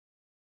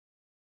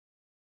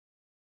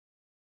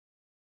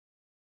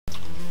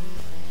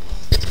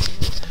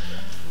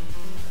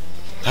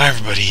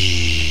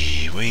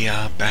everybody, we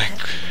are back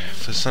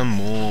for some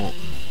more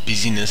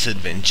busyness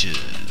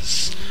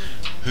adventures.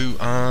 Who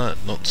are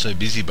not so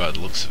busy by the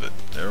looks of it.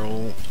 They're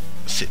all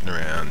sitting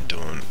around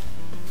doing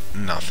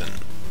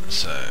nothing.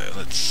 So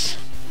let's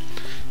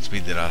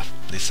speed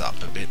this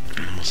up a bit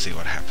and we'll see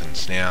what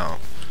happens. Now,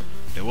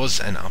 there was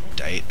an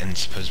update and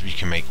suppose we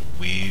can make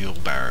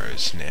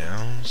wheelbarrows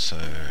now, so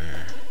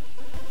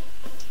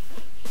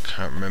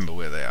can't remember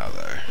where they are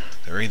though.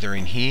 They're either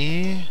in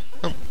here.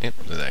 Oh, yep,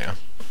 there they are.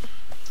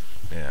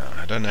 Now,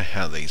 I don't know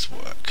how these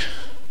work.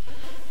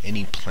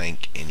 Any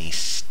plank, any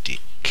stick.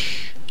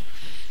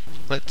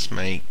 Let's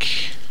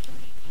make...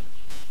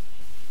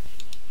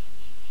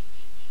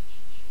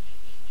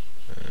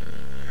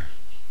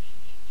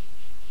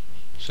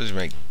 suppose we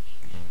make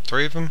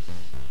 3 of them?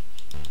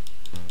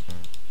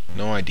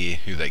 No idea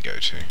who they go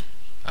to.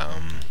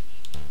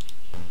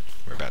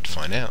 We're about to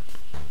find out.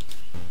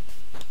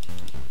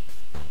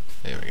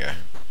 There we go.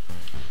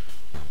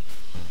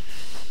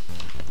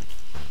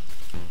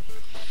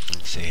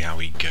 See how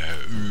we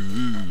go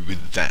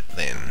with that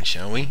then,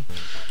 shall we?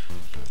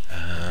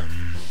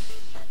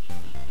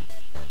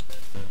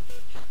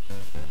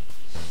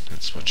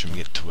 Let's watch them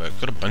get to work.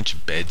 Got a bunch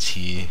of beds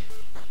here,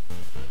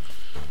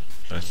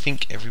 but I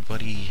think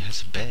everybody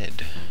has a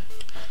bed.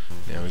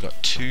 Now we've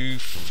got 2,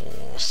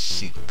 4,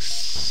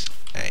 6,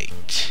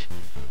 8.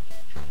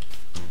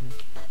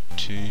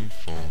 2,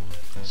 4,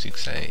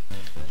 6, 8,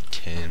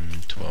 10,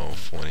 12,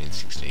 14,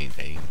 16,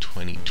 18,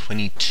 20,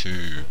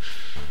 22.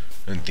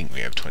 I don't think we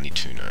have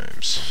 22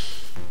 gnomes.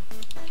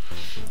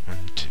 1,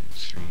 2,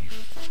 3,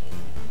 4,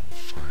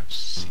 5,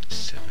 6,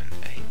 7,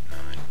 8,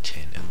 9,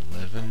 10,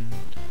 11.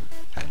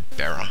 At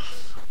Berra.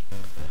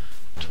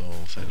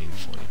 12, 13,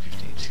 14,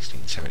 15,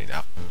 16, 17.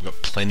 Up. We've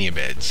got plenty of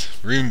beds.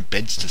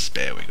 Beds to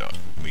spare we got.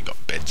 We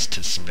got beds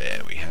to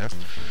spare we have.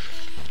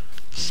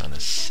 The sun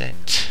is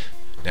set.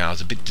 Now I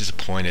was a bit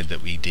disappointed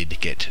that we did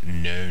get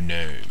no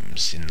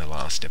gnomes in the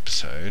last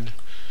episode.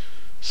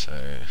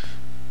 So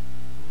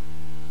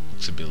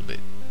looks a little bit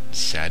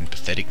sad and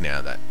pathetic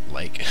now, that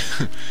lake.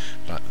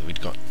 But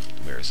we'd got...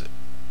 where is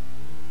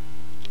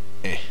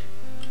it?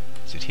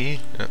 Is it here?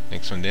 Oh,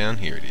 next one down.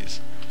 Here it is.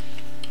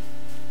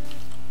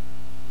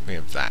 We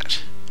have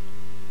that.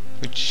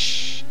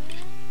 Which...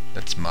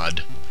 that's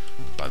mud,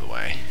 by the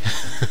way.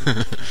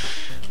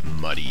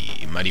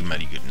 Muddy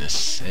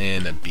goodness.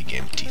 And that big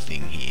empty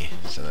thing here.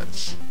 So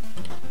that's...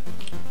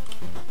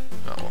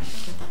 oh,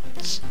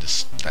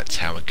 that's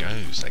how it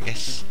goes, I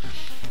guess.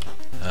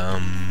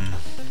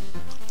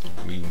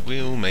 We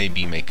will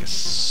maybe make a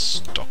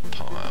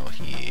stockpile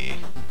here.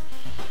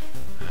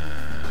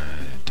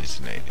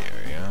 Designate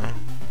area.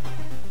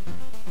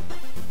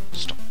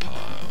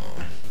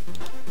 Stockpile.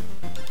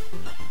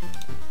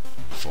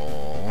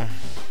 For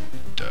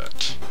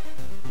dirt.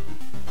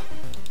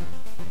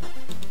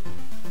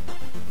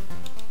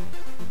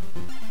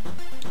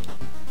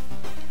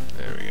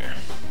 There we go.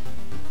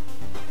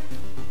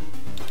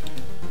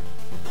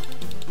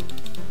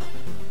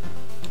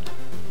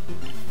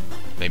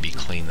 Maybe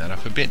clean that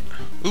up a bit.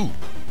 Ooh!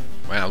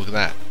 Wow, look at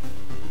that.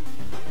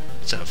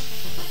 It's a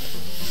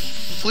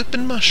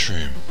flippin'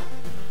 mushroom.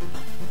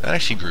 That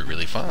actually grew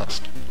really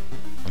fast.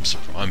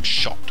 I'm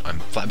shocked. I'm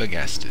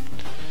flabbergasted.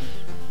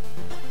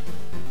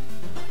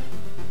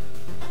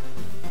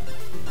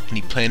 And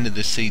he planted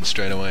the seed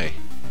straight away.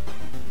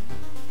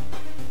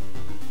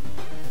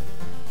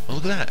 Oh,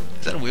 look at that.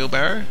 Is that a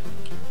wheelbarrow?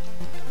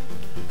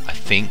 I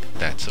think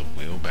that's a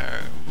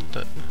wheelbarrow.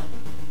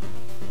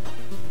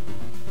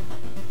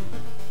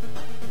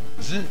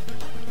 Is it?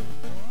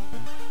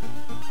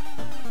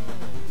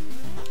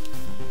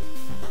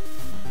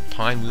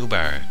 Pine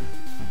wheelbarrow.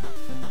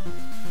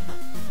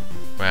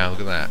 Wow,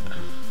 look at that.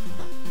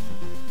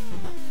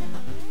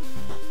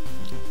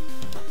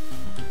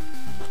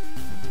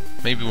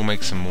 Maybe we'll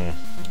make some more.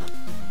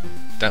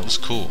 That was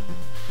cool.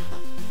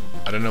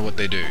 I don't know what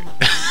they do.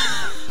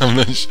 I'm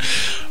not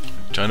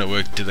trying to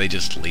work. Do they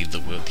just leave the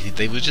wheel?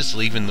 They were just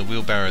leaving the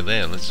wheelbarrow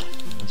there. Let's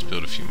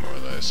build a few more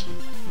of those.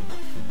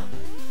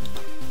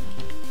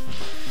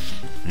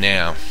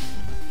 Now,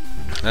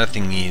 another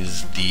thing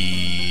is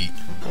the...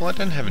 well, I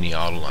don't have any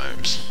idle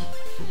gnomes.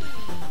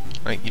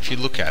 Like, if you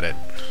look at it,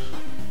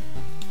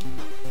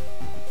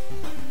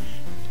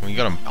 well, you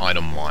got an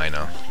idle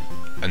miner,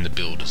 and the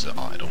builders are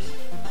idle,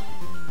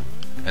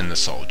 and the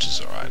soldiers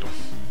are idle,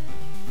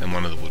 and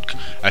one of the wood...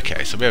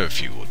 okay, so we have a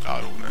few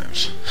idle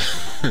gnomes.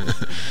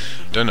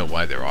 Don't know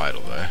why they're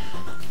idle though.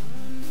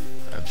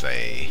 Have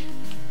they...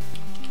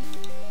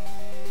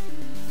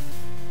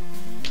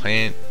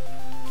 plant...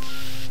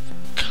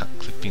 cut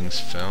clippings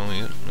fell,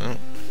 yeah, no.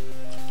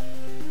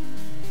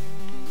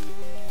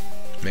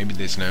 Maybe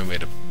there's nowhere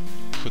to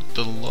put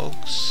the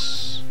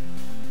logs.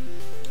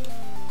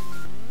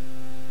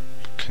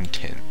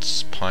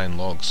 Contents, pine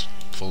logs,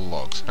 full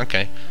logs.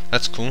 Okay,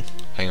 that's cool.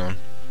 Hang on,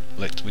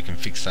 we can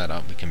fix that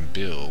up. We can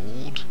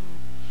build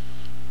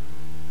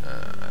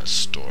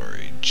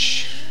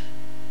storage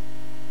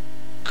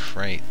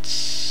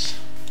crates.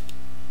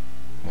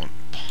 Want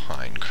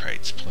pine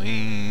crates,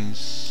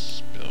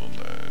 please. Build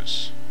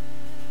those.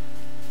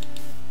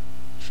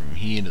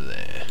 here to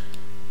there.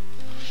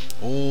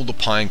 All the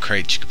pine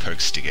crates you could poke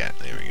a stick at.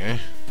 There we go.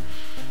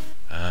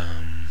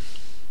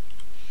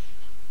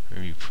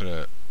 Maybe put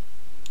a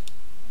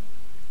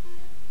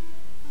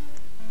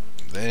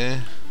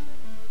there.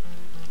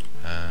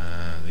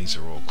 These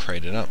are all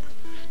crated up.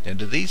 Now,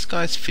 do these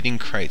guys fit in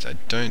crates? I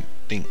don't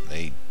think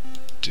they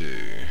do.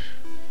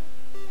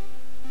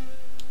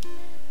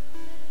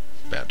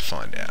 About to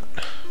find out.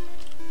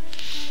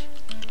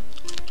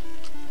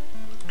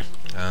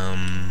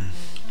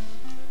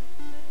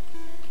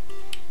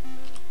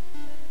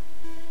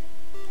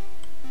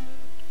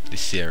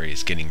 This area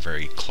is getting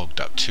very clogged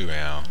up to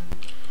our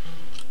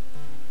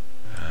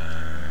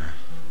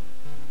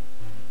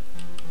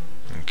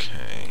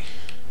okay.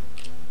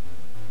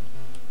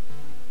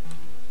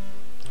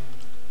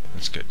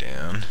 Let's go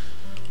down.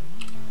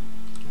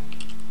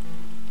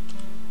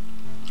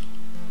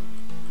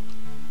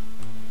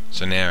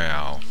 So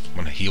now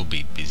he'll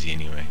be busy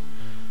anyway.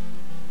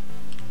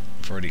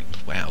 I've already,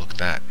 wow, look at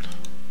that.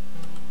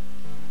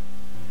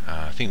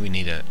 I think we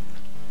need a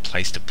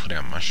place to put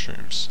our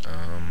mushrooms.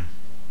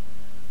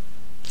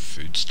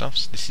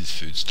 Foodstuffs? This is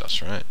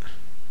foodstuffs, right?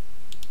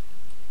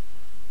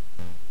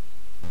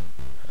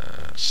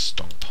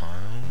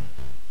 Stockpile.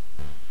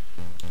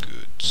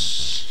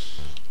 Goods.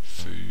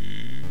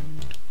 Food.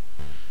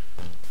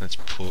 Let's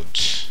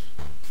put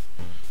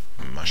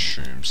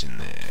mushrooms in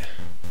there.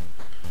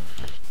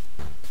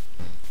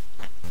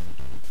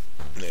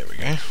 There we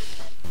go.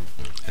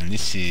 And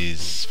this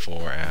is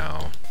for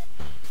our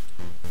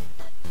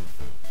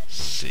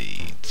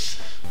seeds.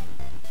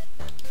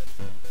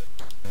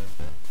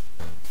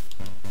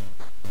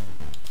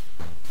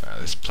 Wow,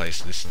 this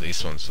place,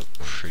 these ones look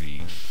pretty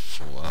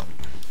full up.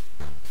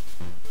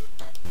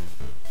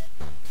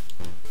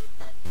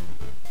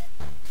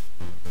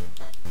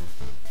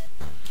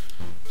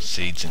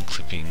 Seeds and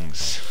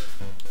clippings.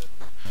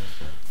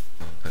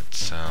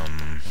 Let's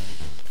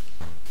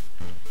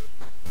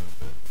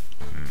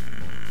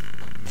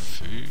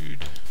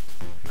food?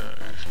 No.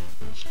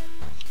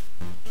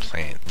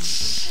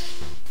 Plants.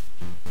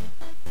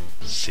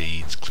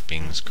 Seeds,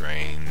 clippings,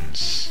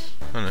 grains.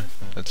 Oh no,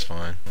 that's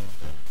fine.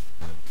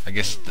 I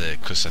guess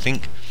because I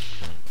think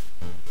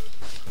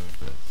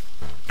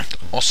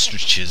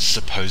ostriches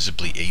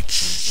supposedly eat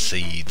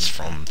seeds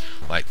from,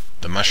 like,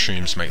 the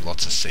mushrooms make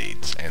lots of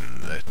seeds,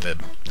 and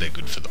they're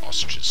good for the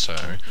ostriches,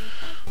 so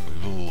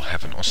we will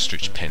have an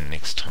ostrich pen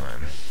next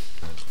time,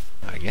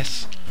 I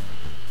guess.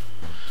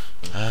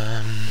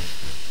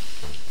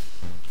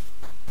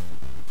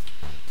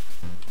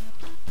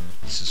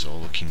 This is all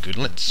looking good.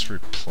 Let's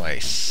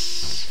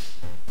replace.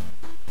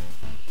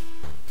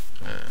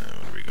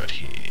 What do we got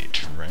here?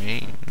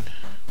 Terrain.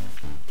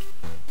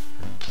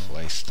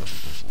 Replace the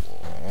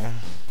floor.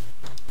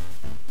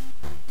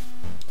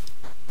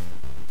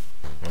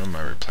 What am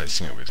I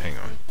replacing it with? Hang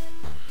on.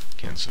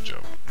 Cancel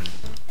job.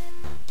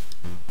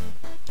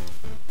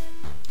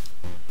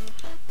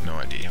 No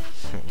idea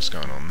what was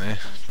going on there.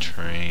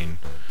 Train.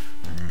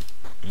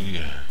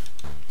 Yeah.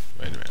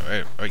 Wait a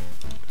minute. Wait.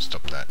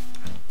 Stop that.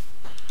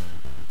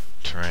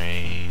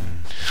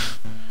 Train.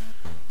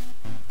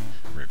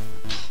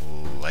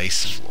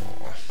 Replace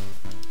floor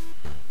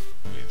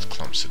with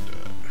clumps of dirt.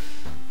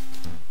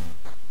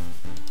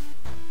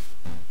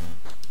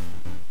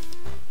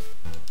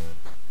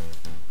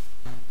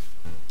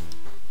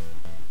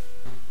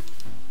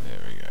 There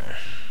we go.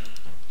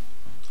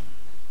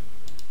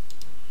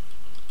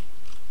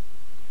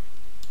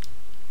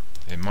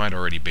 It might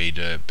already be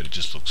dirt, but it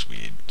just looks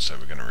weird, so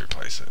we're going to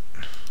replace it.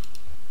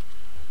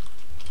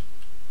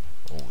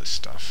 All this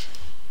stuff.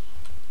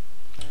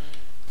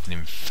 And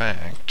in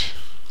fact,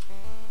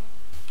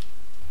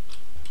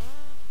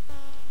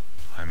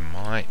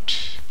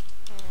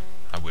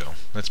 I will.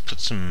 Let's build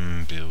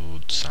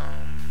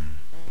some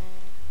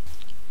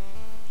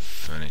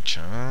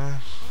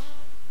furniture.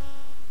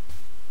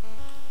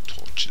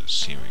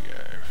 Torches, here we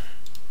go.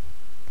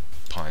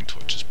 Pine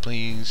torches,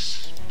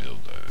 please. Build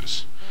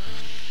those.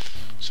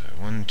 So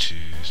 1, 2,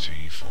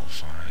 3, 4,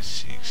 5,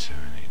 6,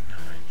 7, 8, 9,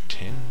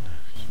 10.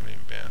 Something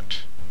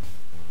about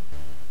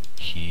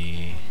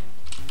here.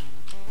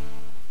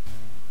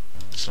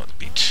 Let's not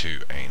be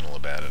too anal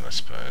about it, I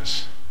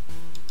suppose.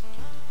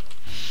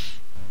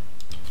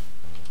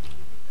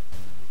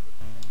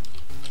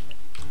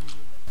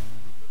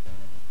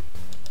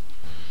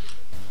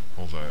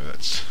 Although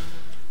that's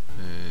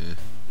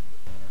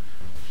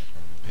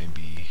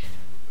maybe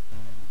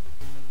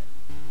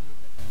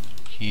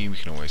here we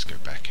can always go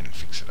back and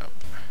fix it up.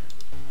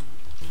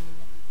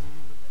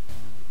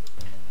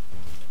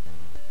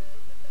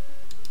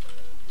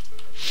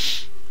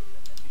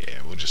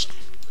 Yeah,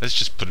 let's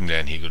just put them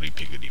down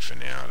higgledy-piggledy for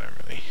now.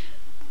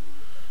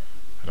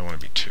 I don't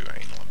want to be too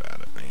anal about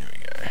it. There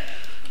we go.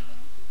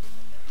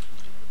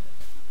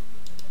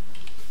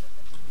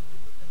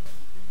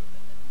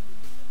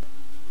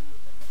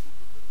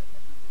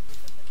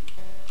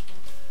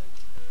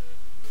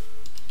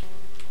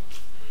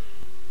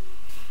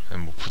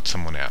 And we'll put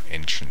some on our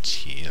entrance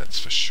here, that's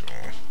for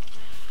sure.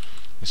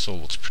 This all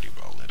looks pretty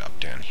well lit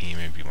up down here,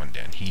 maybe one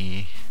down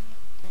here.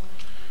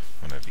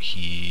 One over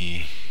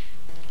here.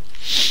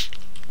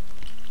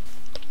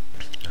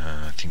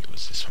 I think it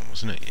was this one,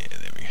 wasn't it? Yeah,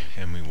 there we go.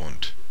 And we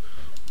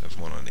have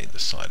one on either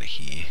side of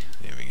here.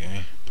 There we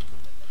go.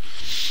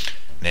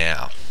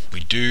 Now, we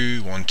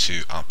do want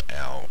to up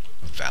our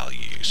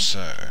value,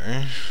 so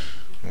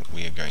what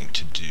we are going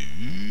to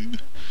do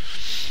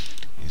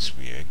is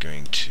we are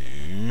going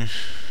to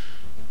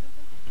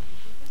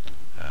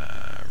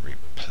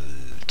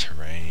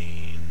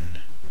terrain,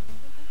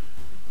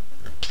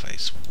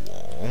 replace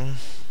wall,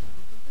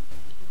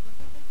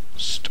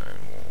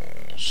 stone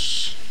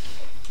walls.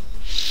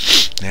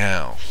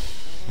 Now,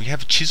 we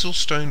have chisel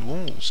stone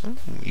walls. Oh,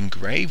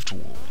 engraved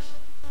wall.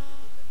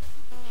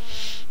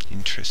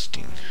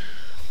 Interesting.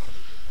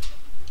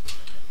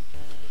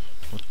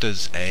 What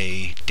does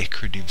a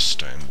decorative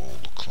stone wall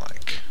look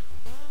like?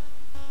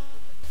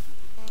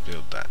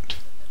 Build that.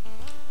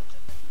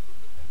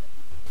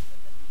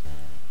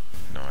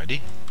 No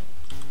idea.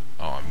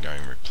 Oh, I'm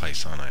going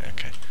replace, aren't I?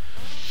 Okay.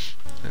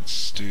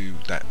 Let's do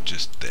that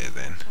just there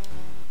then.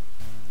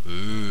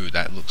 Ooh,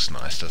 that looks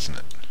nice, doesn't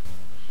it?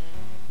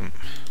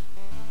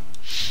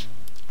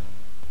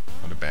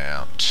 What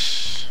about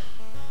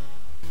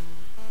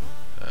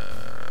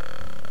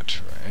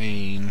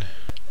terrain,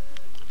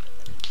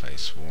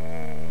 replace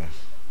wall?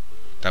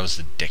 That was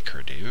the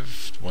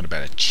decorative. What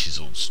about a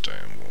chiseled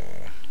stone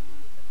wall?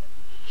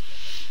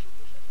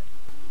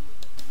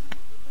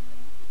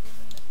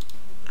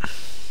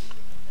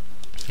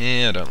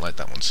 Yeah, I don't like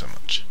that one so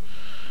much.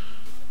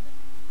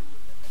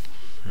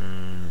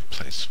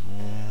 Replace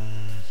wall.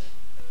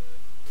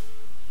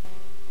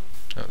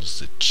 That was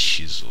the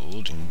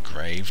chiseled,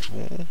 engraved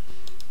wall.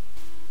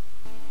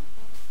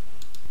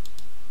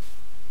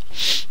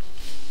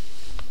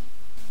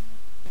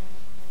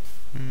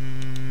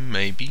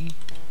 Maybe.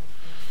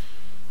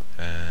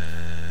 Terrain.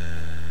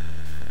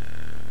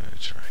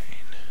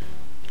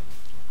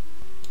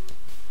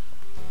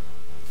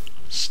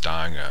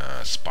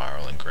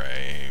 Spiral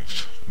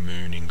engraved,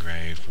 moon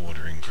engraved,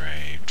 water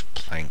engraved,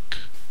 plank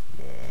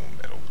wall,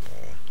 metal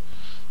wall,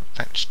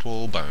 thatched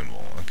wall, bone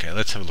wall. Okay,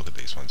 let's have a look at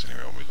these ones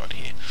anyway, what we got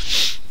here.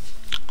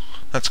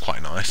 That's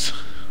quite nice.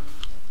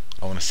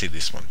 I want to see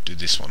this one. Do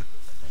this one.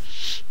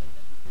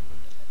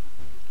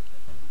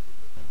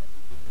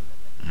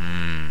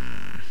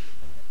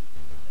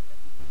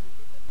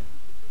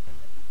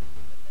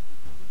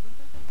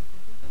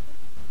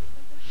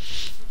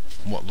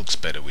 What looks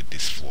better with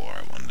this floor,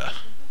 I wonder?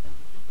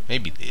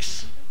 Maybe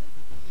this.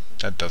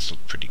 That does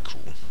look pretty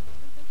cool.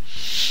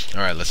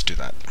 Alright, let's do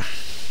that.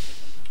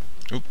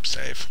 Oops,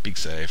 save. Big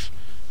save.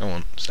 Go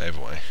on, save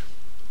away.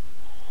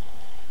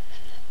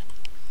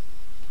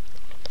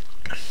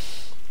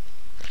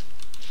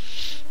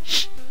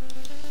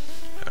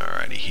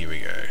 Alrighty, here we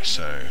go.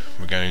 So,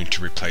 we're going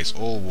to replace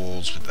all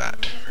walls with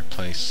that.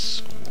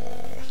 Replace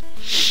wall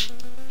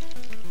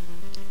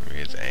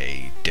with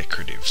a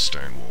decorative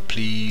stone wall,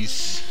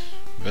 please.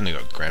 We've only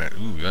got granite.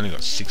 Ooh, we've only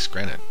got 6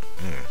 granite.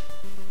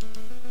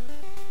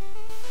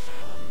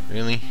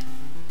 Really?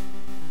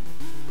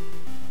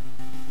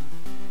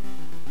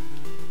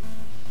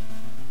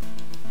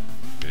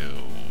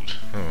 Build.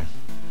 Oh.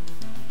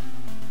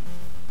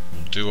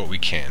 We'll do what we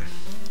can.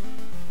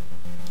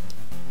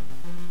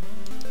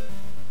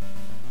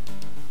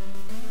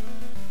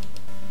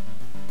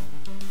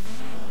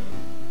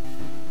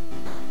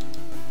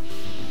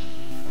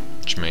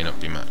 Which may not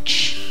be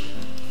much.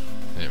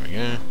 There we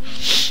go.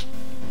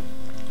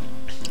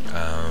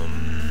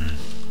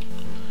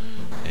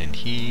 And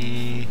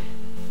here.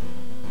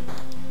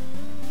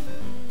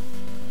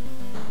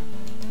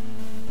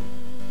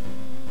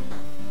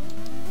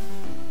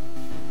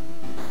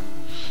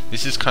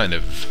 This is kind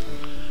of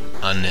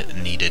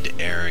unneeded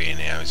area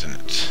now, isn't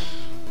it?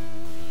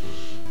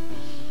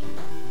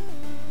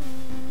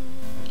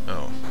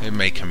 Oh, it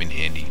may come in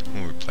handy.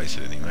 We'll replace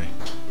it anyway.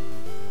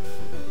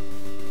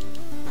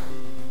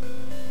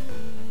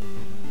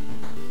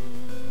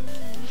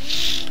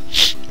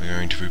 We're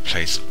going to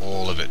replace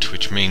all of it,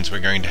 which means we're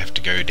going to have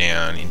to go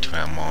down into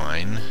our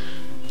mine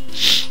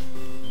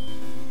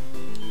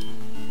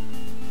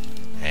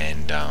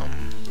and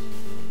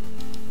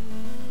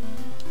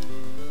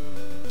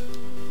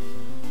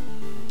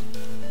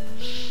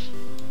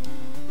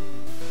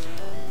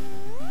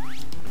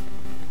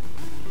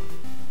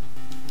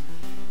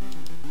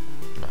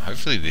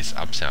hopefully this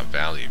ups our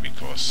value,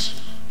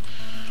 because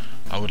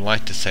I would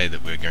like to say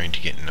that we're going to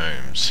get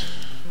gnomes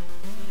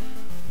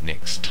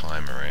next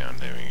time around.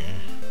 There we go.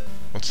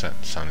 What's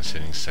that? Sun is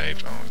setting,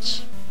 saved. Oh,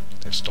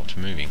 they've stopped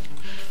moving.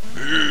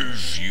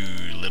 Move,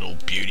 you little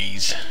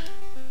beauties.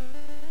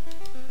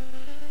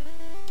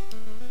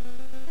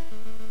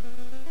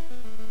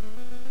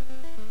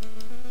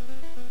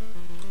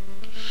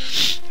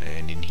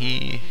 And in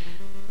here.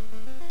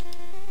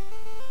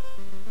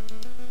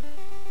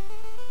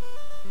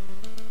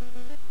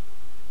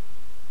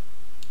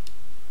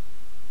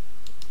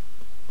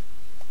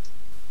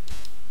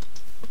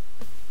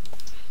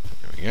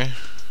 Yeah.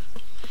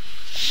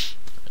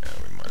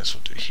 We might as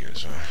well do it here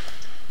as well.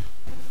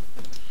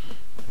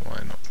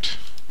 Why not?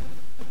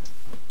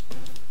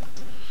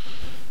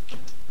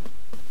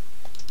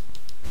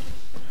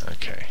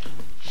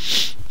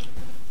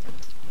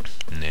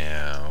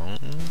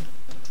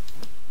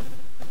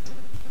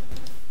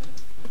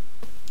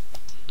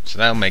 So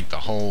that'll make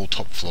the whole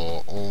top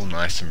floor all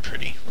nice and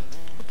pretty.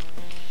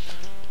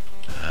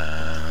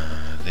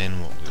 Then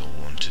what we'll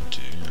want to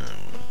do,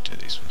 we'll do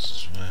these ones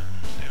as well.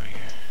 There we go.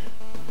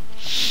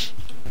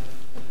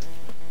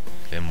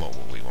 Then what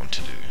will we want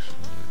to do?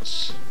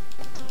 Let's,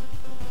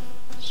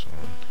 this one.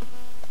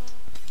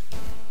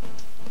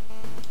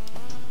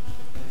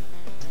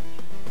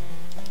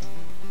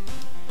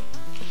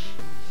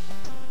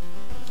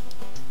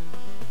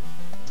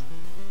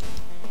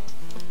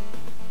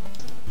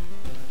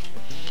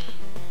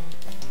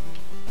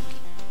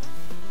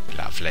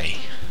 Lovely.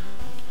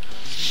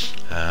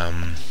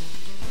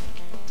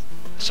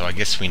 So I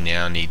guess we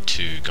now need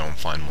to go and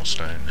find more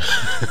stone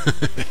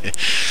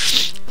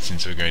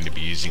since we're going to be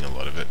using a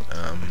lot of it.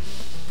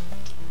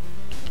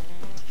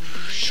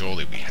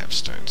 Surely we have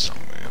stone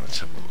somewhere. Let's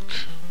have a look.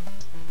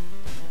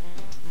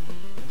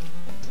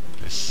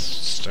 There's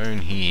stone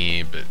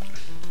here, but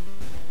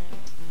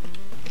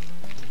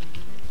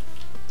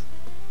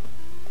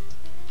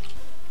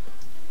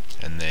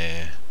and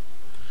there.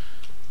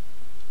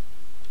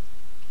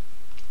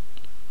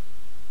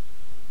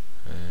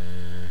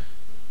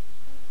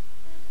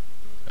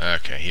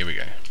 Okay, here we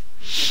go.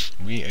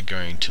 We are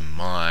going to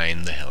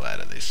mine the hell out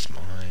of this.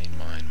 Mine.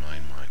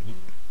 Whoop.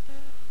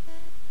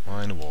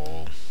 Mine a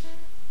wall.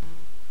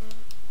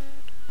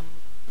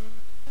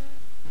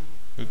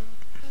 Whoop.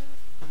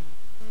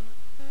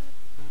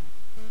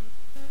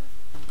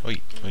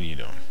 Oi, what are you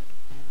doing?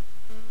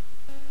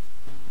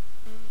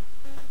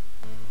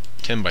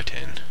 10 by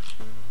 10.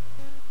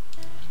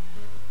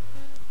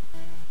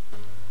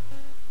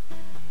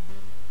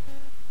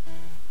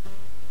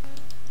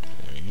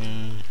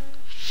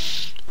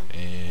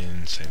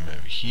 Same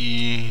over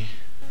here.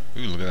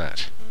 Ooh, look at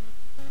that.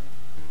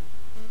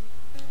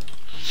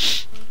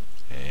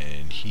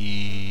 And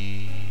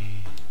here.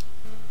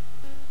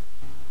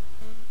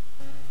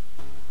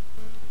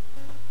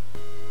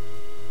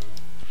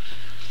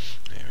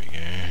 There we go.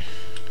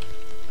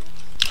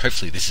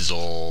 Hopefully this is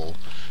all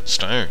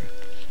stone.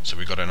 So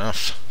we got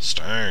enough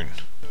stone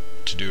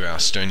to do our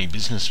stony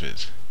business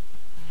with.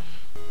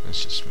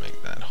 Let's just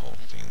make that whole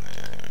thing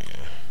there. There we go.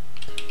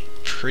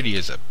 Pretty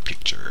as a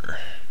picture.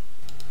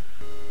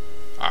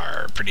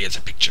 Pretty as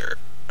a picture.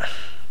 There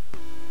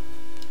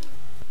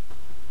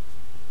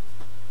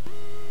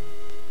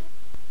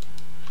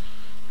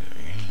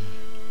we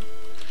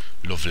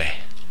go. Lovely.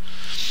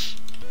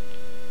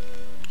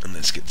 And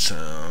let's get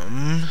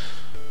some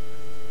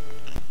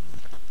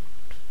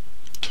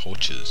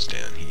torches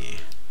down here.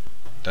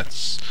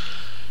 That's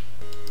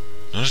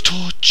not a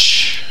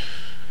torch.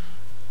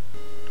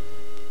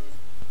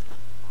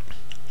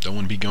 Don't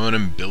want to be going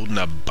and building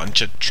a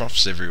bunch of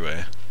troughs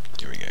everywhere.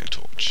 Here we go,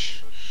 torch.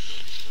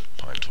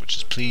 Pine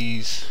torches,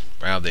 please.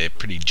 Wow, they're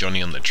pretty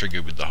Johnny on the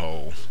trigger with the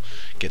whole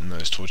getting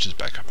those torches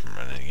back up and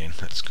running again.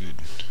 That's good.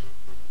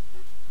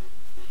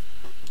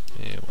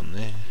 Yeah, one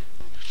there.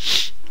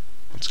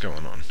 What's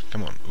going on?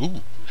 Come on.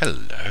 Ooh,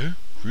 hello.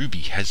 Ruby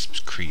has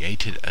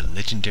created a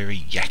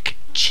legendary yak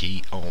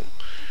chi. Oh,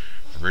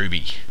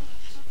 Ruby.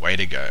 Way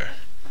to go.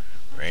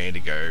 Way to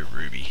go,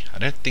 Ruby. I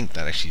don't think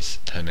that actually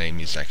her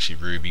name is actually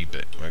Ruby,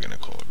 but we're going to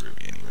call it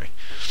Ruby anyway.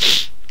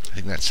 I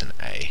think that's an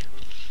A.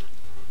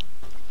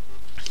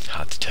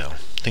 Hard to tell.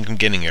 I think I'm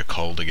getting a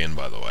cold again,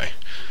 by the way.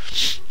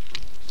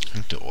 I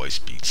think to always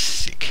be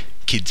sick.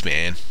 Kids,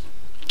 man.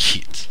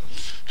 Kids.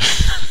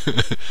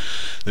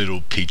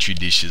 Little petri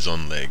dishes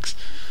on legs.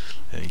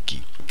 They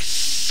keep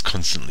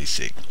constantly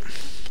sick.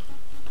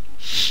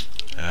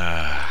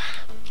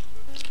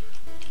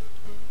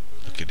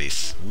 Look at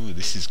this. Ooh,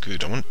 this is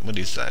good. What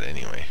is that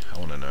anyway? I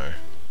want to know.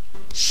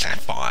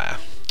 Sapphire.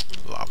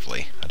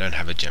 Lovely. I don't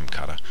have a gem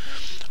cutter.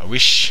 I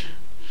wish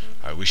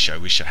I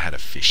had a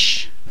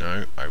fish.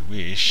 No, I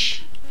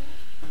wish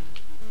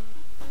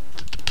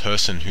that the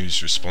person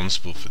who's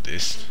responsible for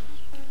this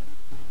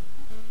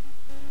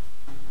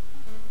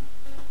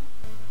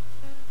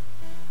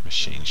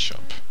machine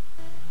shop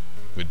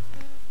would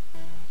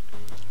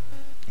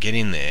get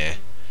in there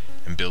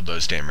and build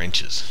those damn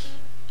wrenches.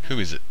 Who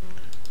is it?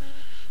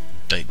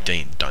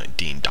 Dinah,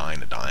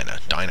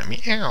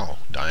 meow,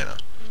 Dinah.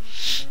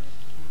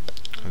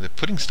 They're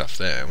putting stuff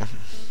there.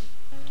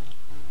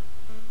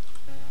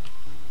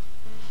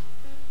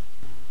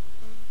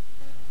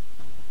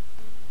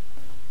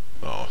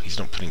 Oh, he's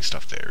not putting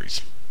stuff there,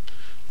 he's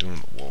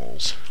doing the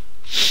walls.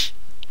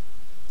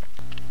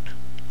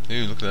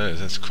 Ooh, look at those,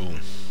 that's cool.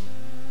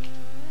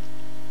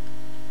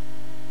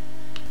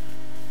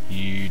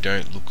 You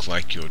don't look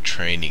like you're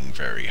training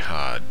very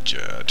hard,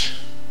 Jert.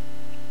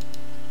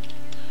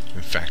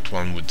 In fact,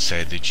 one would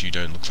say that you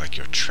don't look like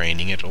you're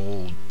training at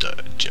all,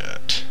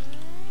 Jert.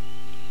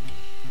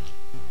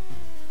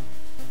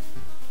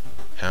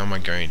 How am I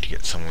going to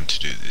get someone to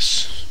do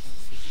this?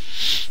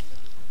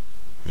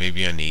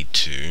 Maybe I need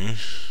to...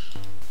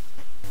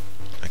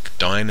 Like,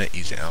 Dinah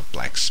is our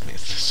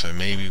blacksmith, so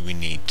maybe we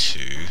need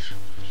to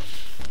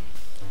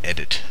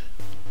edit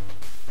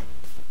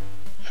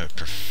her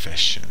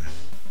profession.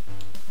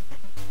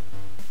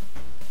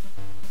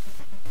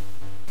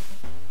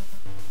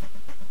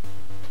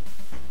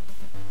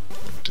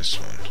 This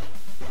one.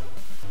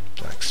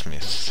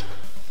 blacksmith.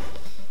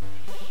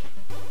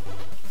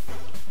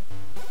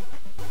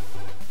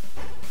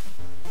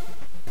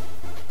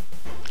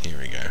 Here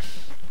we go.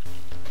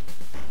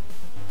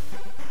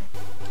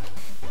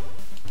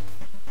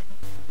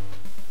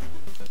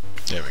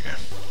 There we go.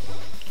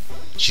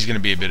 She's going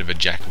to be a bit of a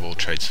jack of all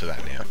trades for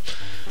that now,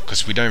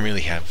 because we don't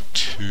really have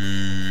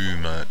too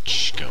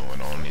much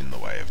going on in the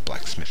way of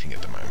blacksmithing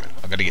at the moment.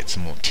 I've got to get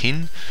some more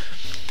tin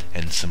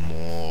and some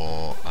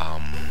more,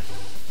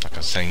 like I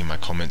was saying in my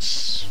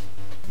comments,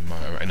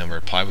 in a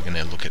reply, we're going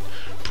to look at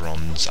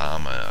bronze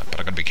armor, but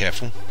I've got to be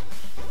careful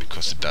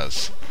because it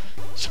does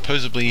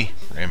supposedly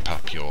ramp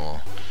up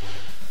your...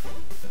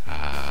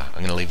 I'm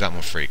going to leave that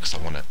one free because I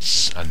want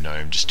a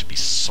gnome just to be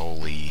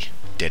solely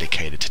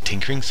dedicated to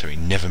tinkering, so he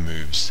never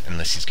moves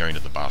unless he's going to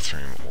the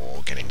bathroom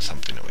or getting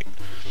something to eat.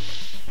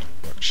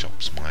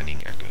 Workshops,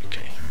 mining,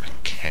 okay,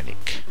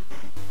 mechanic.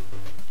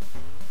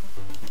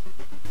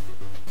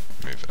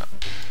 Move it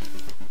up.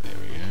 There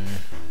we go.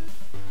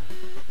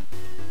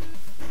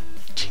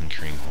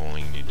 Tinkering,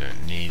 hauling, you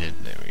don't need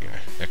it. There we go.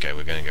 Okay,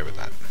 we're going to go with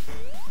that.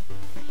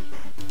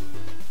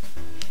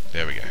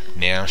 There we go.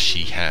 Now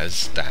she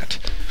has that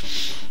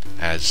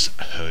as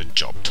her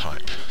job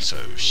type,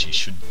 so she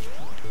should...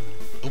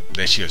 Oh,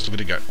 there she goes. Look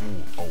at her go.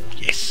 Ooh, oh,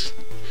 yes.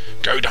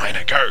 Go,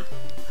 Dinah, go.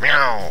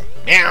 Meow,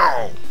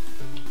 meow.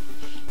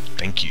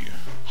 Thank you.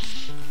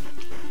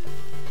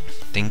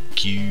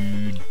 Thank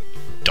you,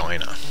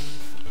 Dinah.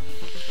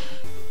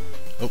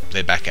 Oh,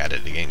 they're back at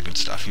it again. Good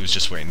stuff. He was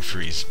just waiting for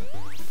his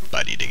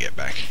buddy to get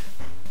back.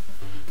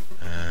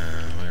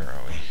 Where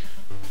are we?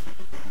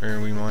 Where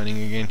are we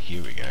mining again?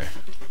 Here we go.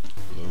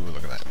 Ooh,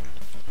 look at that.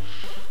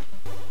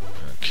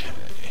 Okay.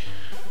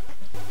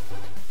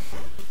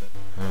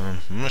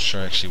 I'm not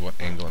sure actually what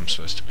angle I'm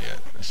supposed to be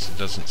at. This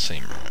doesn't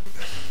seem right.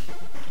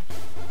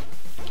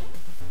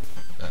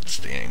 That's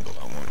the angle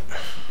I want.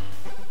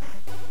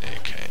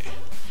 Okay.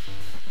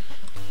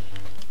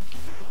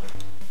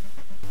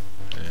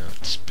 Now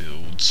let's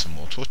build some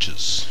more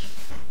torches.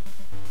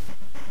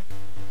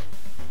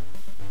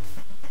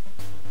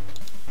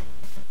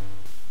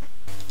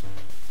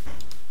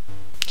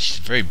 She's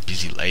a very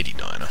busy lady,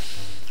 Dinah,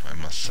 I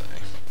must say.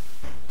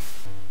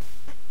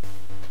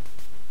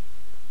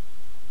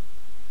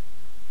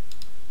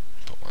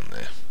 Put one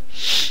there.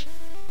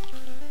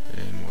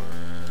 And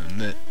one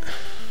there.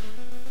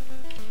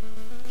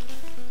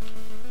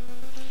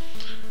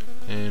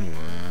 And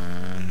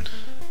one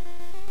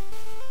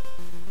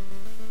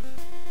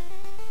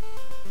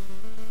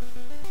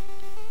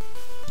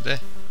there.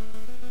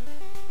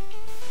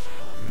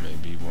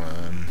 Maybe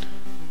one.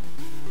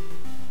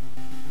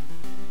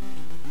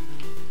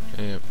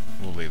 Yep,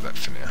 we'll leave that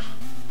for now.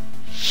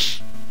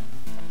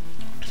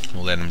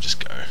 We'll let him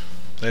just go.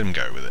 Let him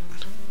go with it.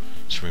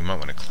 So we might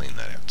want to clean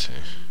that out too.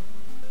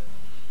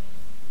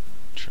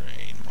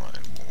 Train,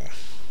 mine, wall.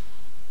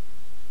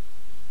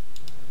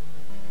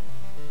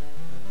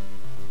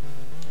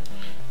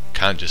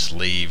 Can't just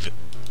leave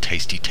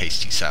tasty,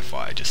 tasty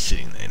sapphire just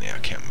sitting there now,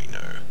 can we?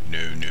 No.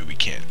 No, no, we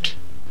can't.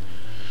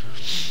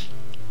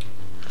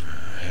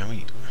 How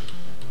we...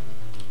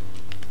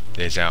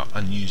 There's our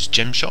unused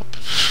gem shop.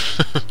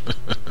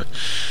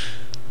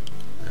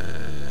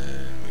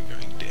 And we're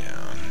going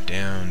down,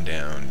 down,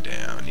 down,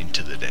 down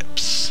into the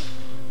depths.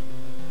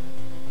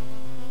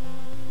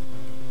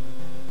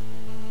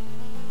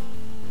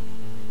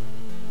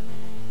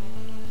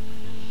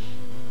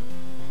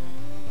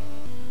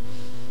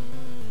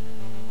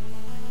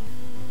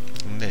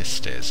 And there's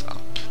stairs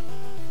up.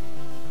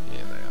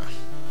 Yeah, they are.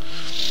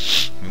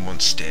 We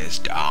want stairs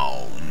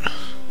down.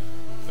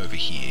 Over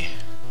here.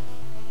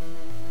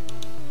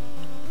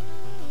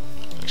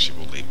 Actually,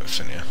 we'll leave it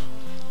for now.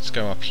 Let's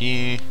go up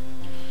here.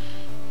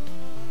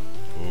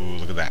 Oh,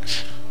 look at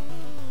that.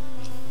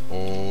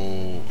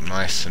 Oh,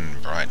 nice and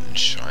bright and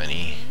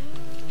shiny.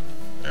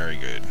 Very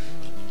good.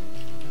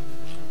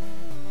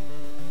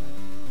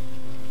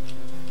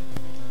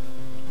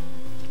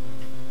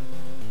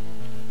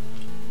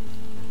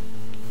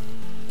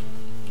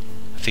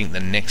 I think the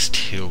next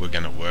hill we're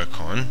going to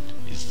work on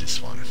is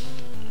this one.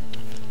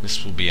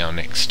 This will be our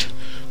next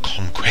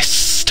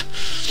conquest.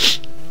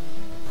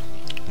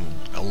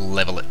 We'll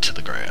level it to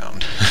the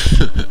ground.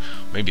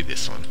 Maybe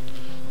this one.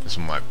 This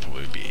one might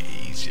probably be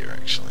easier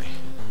actually.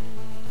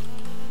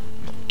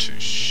 Not too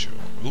sure.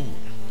 Ooh,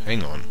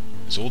 hang on.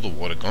 Is all the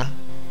water gone?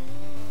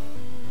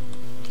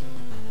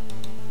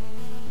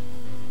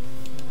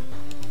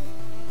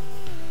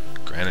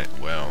 Granite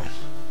well.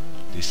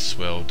 This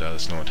well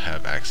does not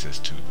have access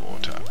to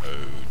water.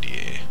 Oh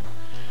dear.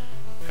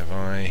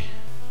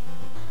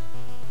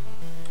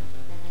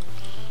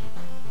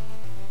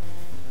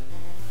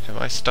 Have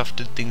I stuffed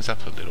things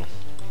up a little?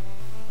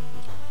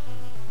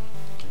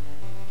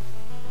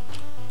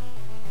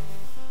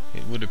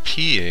 It would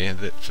appear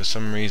that for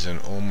some reason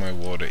all my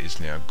water is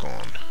now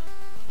gone.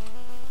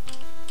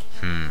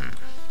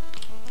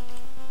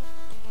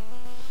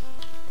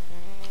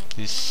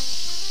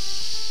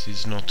 This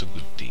is not a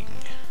good thing.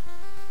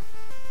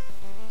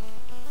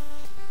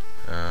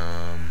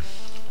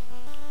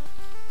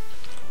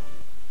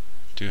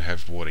 Do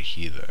have water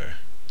here though.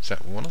 Is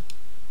that water?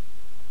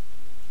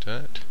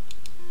 Dirt?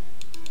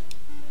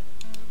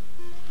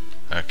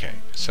 Okay,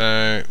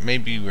 so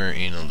maybe we're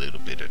in a little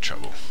bit of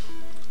trouble.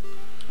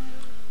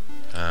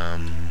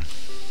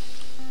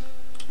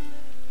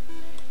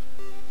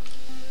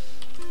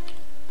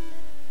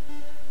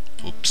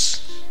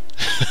 Oops.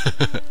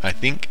 I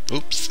think.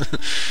 Oops.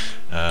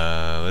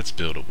 Let's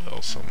build a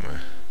well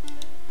somewhere.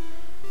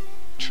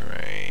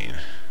 Terrain.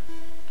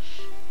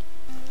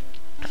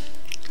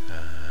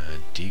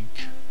 Dig.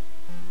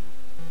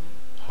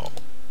 Hole.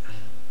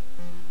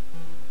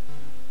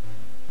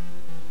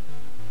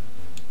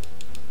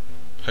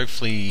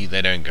 Hopefully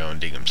they don't go and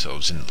dig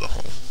themselves into the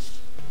hole.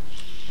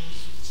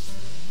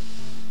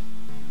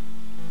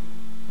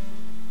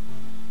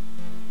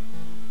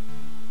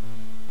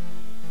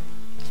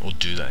 Or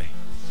do they?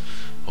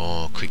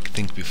 Or quick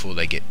think before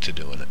they get to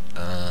doing it.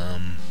 I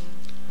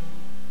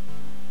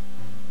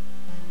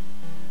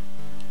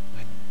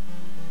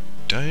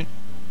don't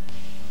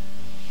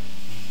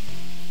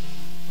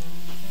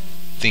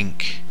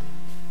think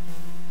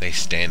they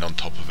stand on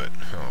top of it.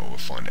 Oh, we'll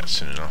find out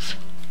soon enough.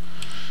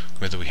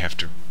 Whether we have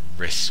to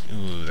rescue...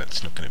 Ooh,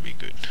 that's not going to be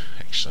good,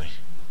 actually.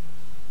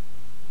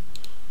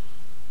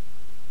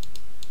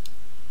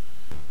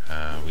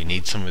 We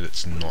need somewhere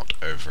that's not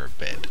over a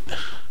bed.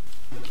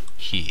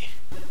 Here.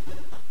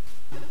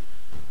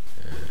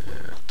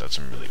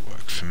 Doesn't really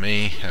work for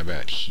me. How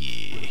about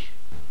here?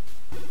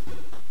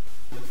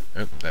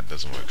 Oh, that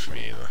doesn't work for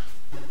me either.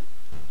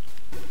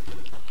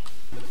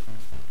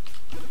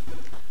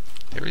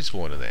 There is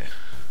water there.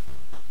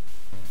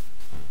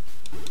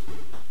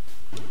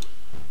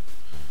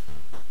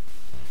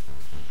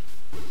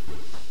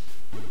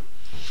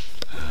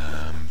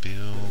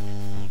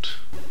 Build...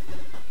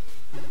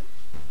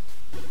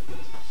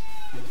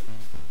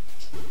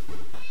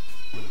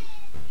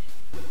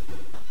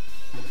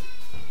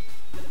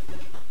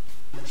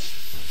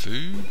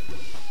 Food?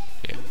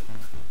 Yeah.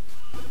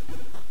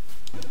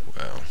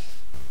 Well.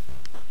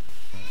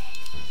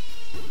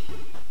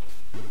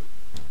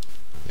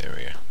 There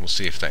we go. We'll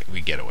see if we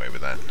get away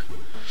with that.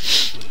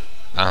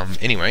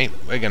 Anyway,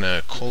 we're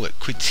gonna call it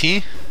quits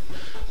here.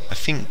 I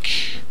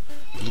think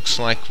looks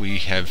like we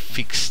have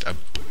fixed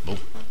well,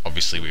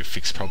 obviously we've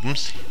fixed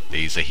problems.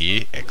 These are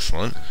here,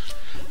 excellent.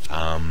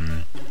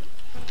 And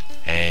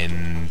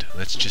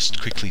let's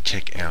just quickly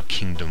check our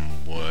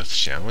kingdom worth,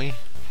 shall we?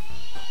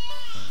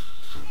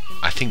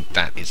 I think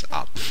that is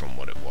up from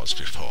what it was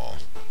before.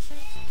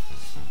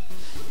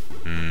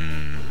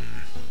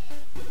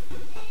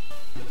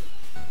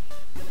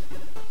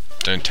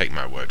 Don't take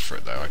my word for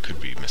it though, I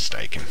could be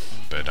mistaken.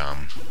 But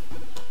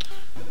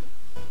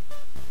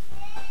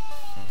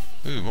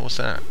ooh, what was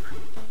that?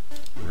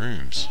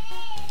 Rooms.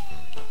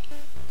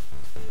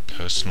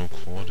 Personal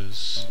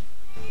quarters.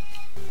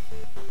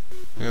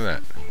 Look at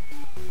that.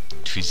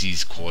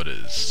 Twizzy's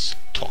quarters.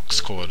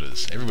 Tox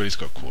quarters. Everybody's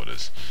got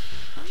quarters.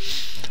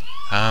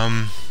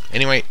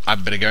 Anyway, I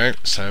better go,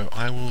 so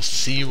I will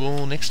see you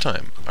all next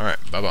time. Alright,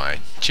 bye bye.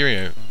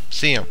 Cheerio.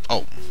 See ya.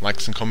 Oh,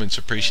 likes and comments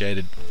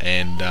appreciated,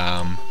 and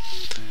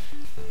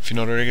if you're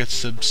not already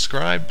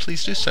subscribed,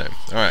 please do so.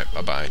 Alright,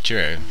 bye bye.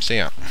 Cheerio. See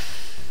ya.